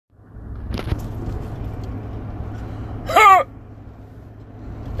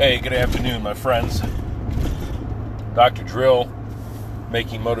Hey, good afternoon, my friends. Dr. Drill,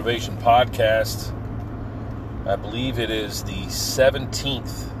 Making Motivation Podcast. I believe it is the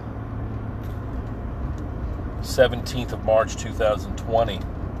 17th of March, 2020.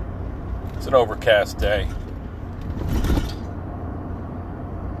 It's an overcast day.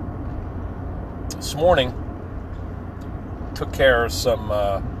 This morning, took care of some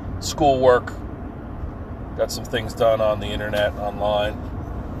schoolwork. Got some things done on the internet, online.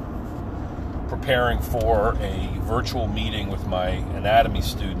 Preparing for a virtual meeting with my anatomy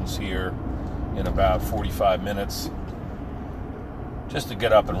students here in about 45 minutes. Just to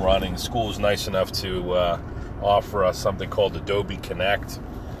get up and running. The school is nice enough to offer us something called Adobe Connect,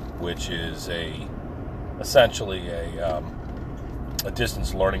 which is essentially a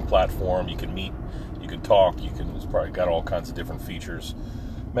distance learning platform. You can meet, you can talk, it's probably got all kinds of different features,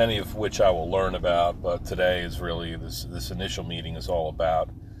 many of which I will learn about, but today is really, this initial meeting is all about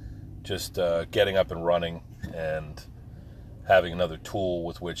just getting up and running and having another tool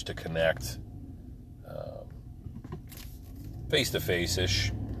with which to connect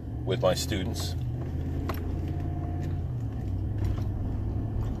face-to-face-ish with my students.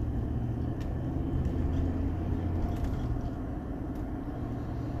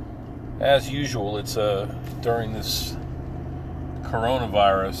 As usual, it's during this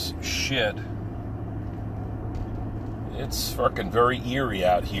coronavirus shit, it's fucking very eerie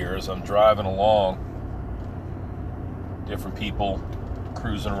out here as I'm driving along. Different people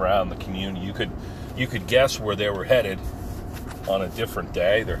cruising around the community. You could guess where they were headed on a different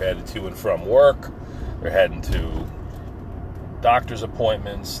day. They're headed to and from work. They're heading to doctor's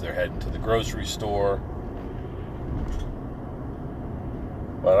appointments. They're heading to the grocery store.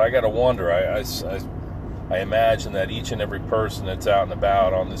 But I gotta wonder. I imagine that each and every person that's out and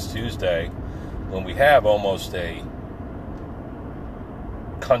about on this Tuesday, when we have almost a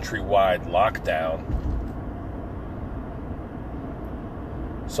countrywide lockdown,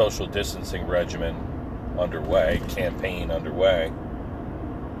 social distancing regimen underway, campaign underway,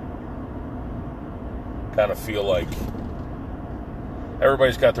 kind of feel like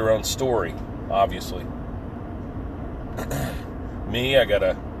everybody's got their own story, obviously. Me,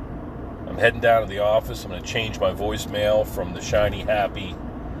 I'm heading down to the office. I'm going to change my voicemail from the shiny, happy,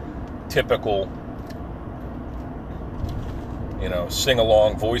 typical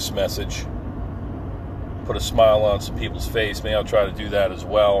sing-along voice message, put a smile on some people's face. Maybe I'll try to do that as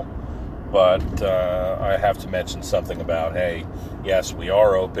well, but I have to mention something about, hey, yes, we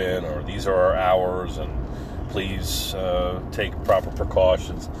are open, or these are our hours, and please take proper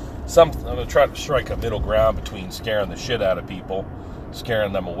precautions. I'm going to try to strike a middle ground between scaring the shit out of people,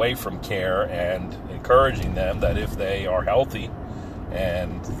 scaring them away from care, and encouraging them that if they are healthy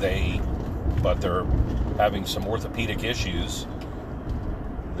but they're having some orthopedic issues,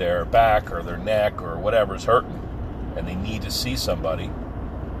 their back or their neck or whatever's hurting, and they need to see somebody,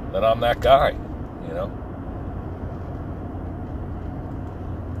 then I'm that guy,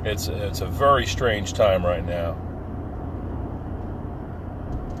 It's a very strange time right now.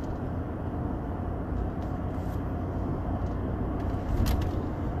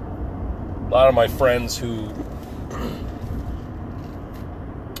 A lot of my friends who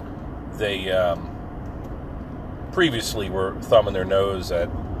they previously were thumbing their nose at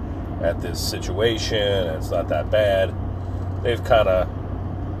this situation, and it's not that bad. They've kind of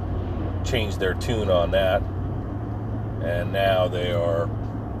changed their tune on that, and now they are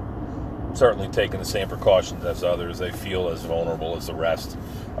certainly taking the same precautions as others. They feel as vulnerable as the rest,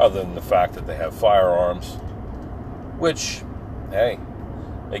 other than the fact that they have firearms, which, hey,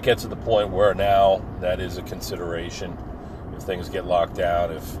 it gets to the point where now that is a consideration. If things get locked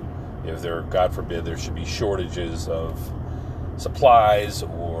down, if there, God forbid, there should be shortages of supplies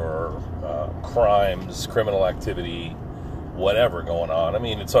or crimes, criminal activity, whatever going on. I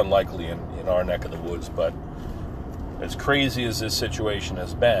mean, it's unlikely in our neck of the woods, but as crazy as this situation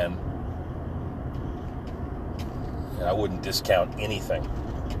has been, I wouldn't discount anything.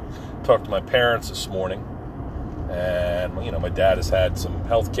 Talked to my parents this morning, and my dad has had some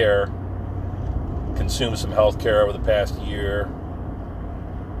health care, consumed some health care over the past year,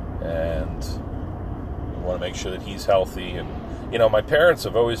 and we want to make sure that he's healthy. And my parents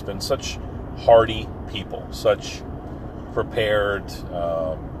have always been such hardy people, such prepared.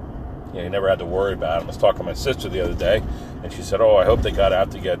 You never had to worry about them. I was talking to my sister the other day, and she said, "Oh, I hope they got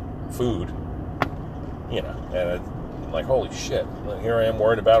out to get food." And I'm like, holy shit! Here I am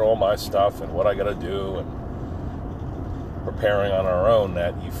worried about all my stuff and what I got to do, and preparing on our own.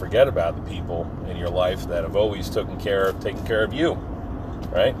 That you forget about the people in your life that have always taken care of you,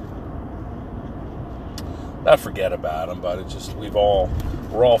 right? Not forget about them, but it's just we've all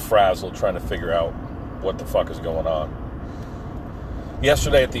we're all frazzled trying to figure out what the fuck is going on.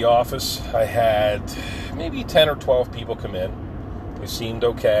 Yesterday at the office, I had maybe 10 or 12 people come in. They seemed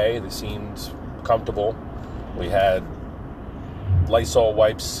okay. They seemed comfortable. We had Lysol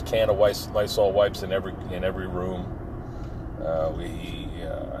wipes, can of Lysol wipes in every room. We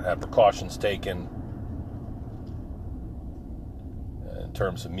had precautions taken in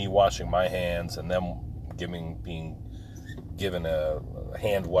terms of me washing my hands and them being given a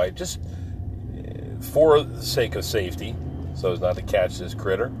hand wipe, just for the sake of safety, so as not to catch this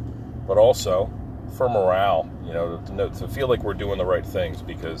critter, but also for morale, to feel like we're doing the right things,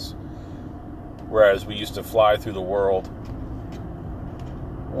 because whereas we used to fly through the world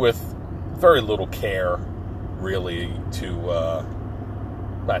with very little care, really, to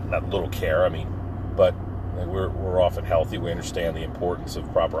not little care, but we're often healthy. We understand the importance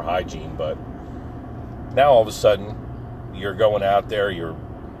of proper hygiene, but now all of a sudden you're going out there, you're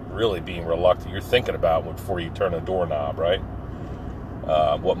really being reluctant. You're thinking about before you turn a doorknob, right?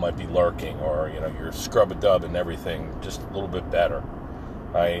 What might be lurking, or you're scrub-a-dub and everything just a little bit better.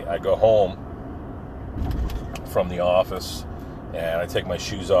 I go home from the office and I take my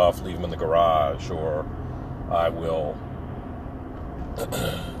shoes off, leave them in the garage, or I will.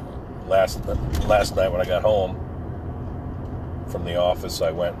 Last night when I got home from the office,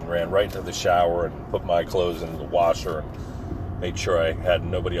 I went and ran right into the shower and put my clothes into the washer and made sure I had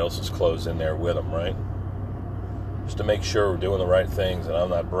nobody else's clothes in there with them, right? Just to make sure we're doing the right things and I'm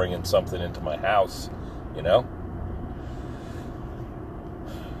not bringing something into my house,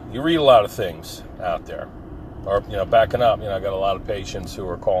 You read a lot of things out there. Or, backing up, I got a lot of patients who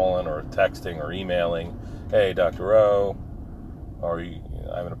are calling or texting or emailing, hey, Dr. O, I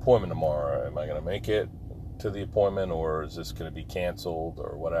have an appointment tomorrow. Am I going to make it to the appointment, or is this going to be canceled,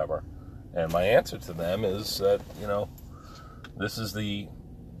 or whatever? And my answer to them is that, this is the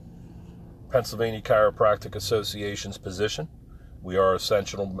Pennsylvania Chiropractic Association's position. We are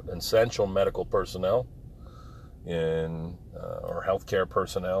essential medical personnel or healthcare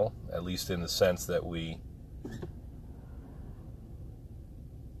personnel, at least in the sense that we,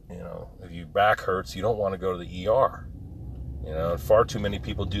 if your back hurts, you don't want to go to the ER. Far too many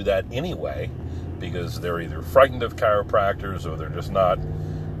people do that anyway, because they're either frightened of chiropractors or they're just not,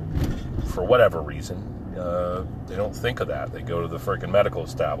 for whatever reason, they don't think of that. They go to the freaking medical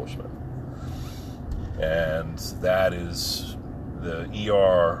establishment. And that is, the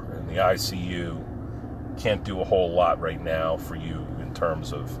ER and the ICU can't do a whole lot right now for you in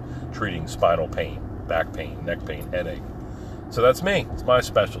terms of treating spinal pain, back pain, neck pain, headache. So that's me. It's my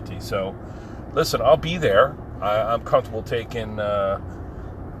specialty. So listen, I'll be there. I'm comfortable taking the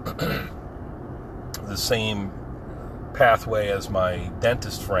same pathway as my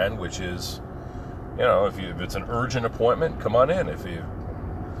dentist friend, which is, if it's an urgent appointment, come on in.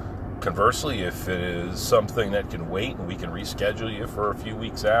 Conversely, if it is something that can wait and we can reschedule you for a few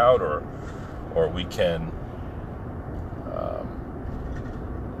weeks out, or we can,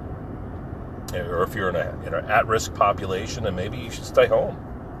 or if you're in an at-risk population, then maybe you should stay home.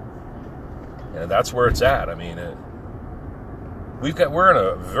 And that's where it's at. We're in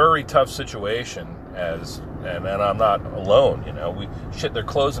a very tough situation and I'm not alone. They're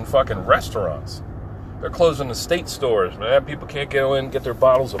closing fucking restaurants. They're closing the state stores, man. People can't go in and get their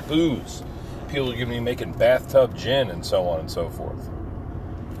bottles of booze. People are going to be making bathtub gin and so on and so forth.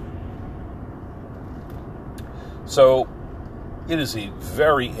 So it is a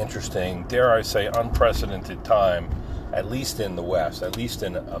very interesting, dare I say, unprecedented time, at least in the West, at least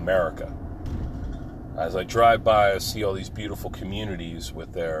in America. As I drive by, I see all these beautiful communities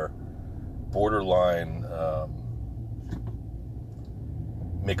with their borderline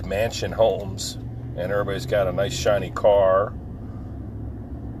McMansion homes, and everybody's got a nice shiny car,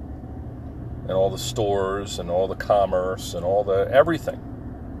 and all the stores and all the commerce and all the everything.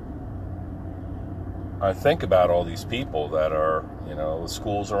 I think about all these people that are, the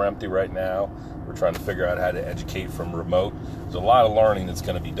schools are empty right now. We're trying to figure out how to educate from remote. There's a lot of learning that's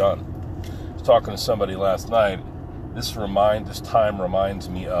going to be done. I was talking to somebody last night. This time reminds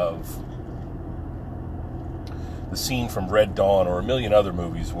me of the scene from Red Dawn, or a million other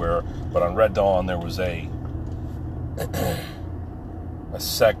movies but on Red Dawn there was a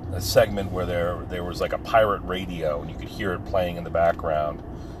segment where there was like a pirate radio, and you could hear it playing in the background,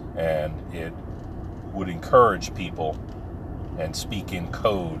 and it would encourage people and speak in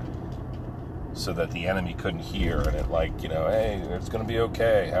code so that the enemy couldn't hear, and it hey, it's going to be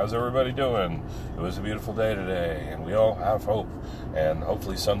okay. How's everybody doing? It was a beautiful day today, and we all have hope, and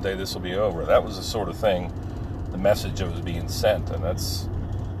hopefully someday this will be over. That was the sort of thing, the message that was being sent, and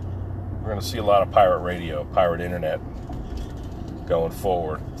we're going to see a lot of pirate radio, pirate internet going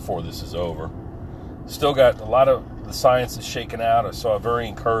forward before this is over. Still got a lot of the science is shaken out. I saw a very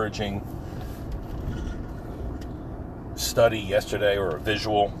encouraging study yesterday, or a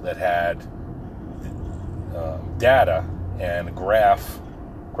visual that had data and a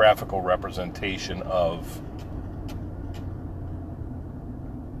graphical representation of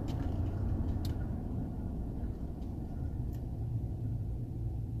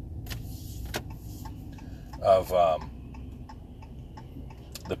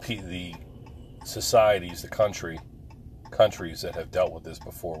the societies, the countries that have dealt with this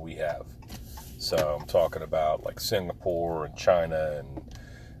before we have. So I'm talking about like Singapore and China and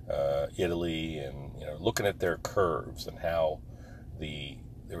Italy, and looking at their curves and how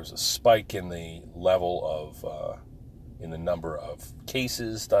there was a spike in the level of in the number of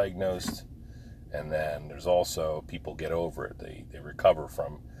cases diagnosed, and then there's also people get over it. They recover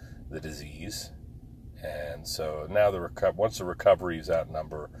from the disease. And so now once the recoveries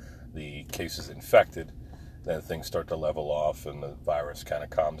outnumber the cases infected, then things start to level off and the virus kind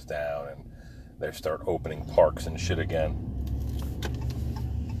of calms down and they start opening parks and shit again.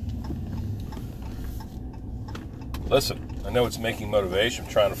 Listen, I know it's making motivation.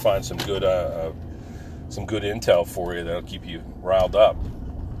 I'm trying to find some good intel for you that'll keep you riled up,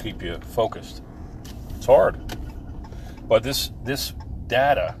 keep you focused. It's hard. But this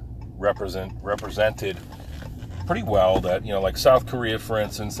data represented pretty well that, like South Korea, for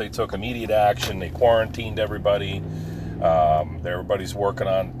instance, they took immediate action. They quarantined everybody. Everybody's working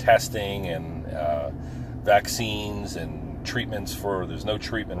on testing and vaccines and treatments there's no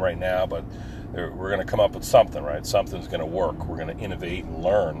treatment right now, but we're going to come up with something, right? Something's going to work. We're going to innovate and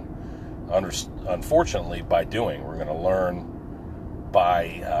learn. Unfortunately, by doing, we're going to learn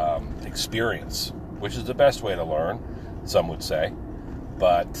by experience, which is the best way to learn, some would say.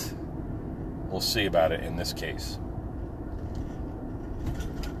 But we'll see about it in this case.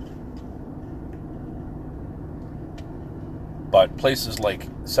 But places like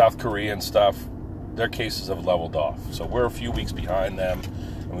South Korea and stuff, their cases have leveled off. So we're a few weeks behind them,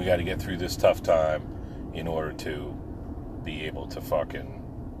 and we got to get through this tough time in order to be able to fucking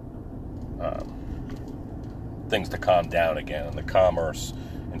things to calm down again, and the commerce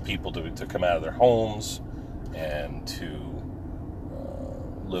and people to come out of their homes and to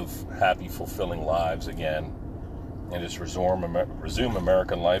live happy, fulfilling lives again, and just resume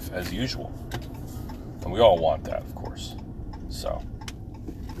American life as usual. And we all want that, of course. So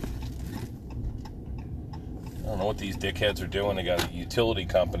I don't know what these dickheads are doing. They got utility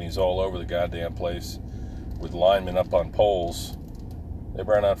companies all over the goddamn place with linemen up on poles. They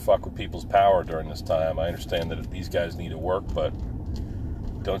better not fuck with people's power during this time. I understand that these guys need to work, but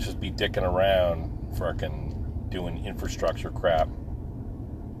don't just be dicking around fucking doing infrastructure crap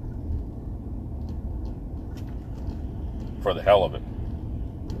for the hell of it.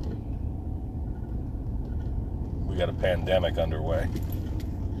 We got a pandemic underway.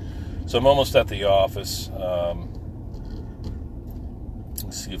 So I'm almost at the office.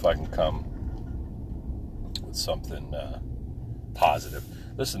 Let's see if I can come with something positive.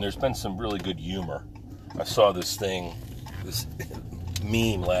 Listen, there's been some really good humor. I saw this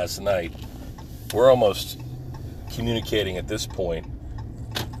meme last night. We're almost communicating at this point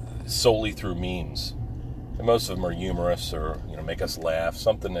solely through memes. And most of them are humorous or make us laugh,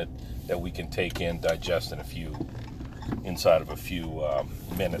 something that we can take in, digest inside of a few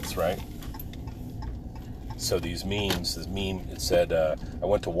minutes, right? So these memes, this meme, it said, I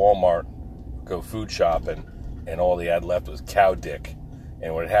went to Walmart, go food shopping, and all they had left was cow dick.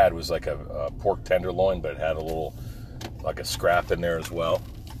 And what it had was like a pork tenderloin, but it had a little, like a scrap in there as well.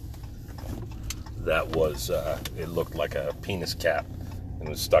 That was, it looked like a penis cap, and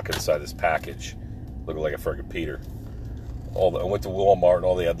it was stuck inside this package. Looked like a friggin' Peter. I went to Walmart and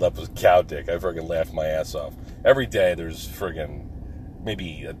all they had left was cow dick. I friggin' laughed my ass off. Every day there's friggin'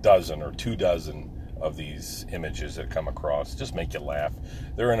 maybe a dozen or 2 dozen of these images that come across. Just make you laugh.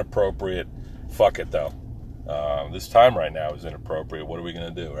 They're inappropriate. Fuck it though. This time right now is inappropriate. What are we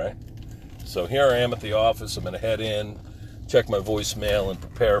going to do, right? So here I am at the office. I'm going to head in, check my voicemail, and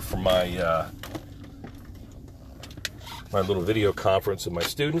prepare for my little video conference with my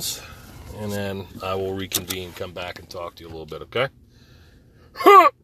students. And then I will reconvene, come back and talk to you a little bit, okay?